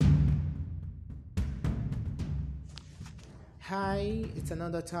Hi, it's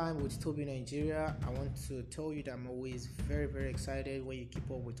another time with Toby Nigeria. I want to tell you that I'm always very excited when you keep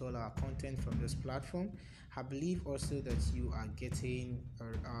up with all our content from this platform. I believe also that you are getting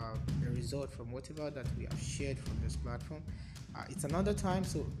a result from whatever that we have shared from this platform. It's another time,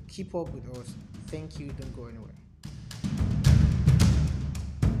 so keep up with us. Thank you. Don't go anywhere.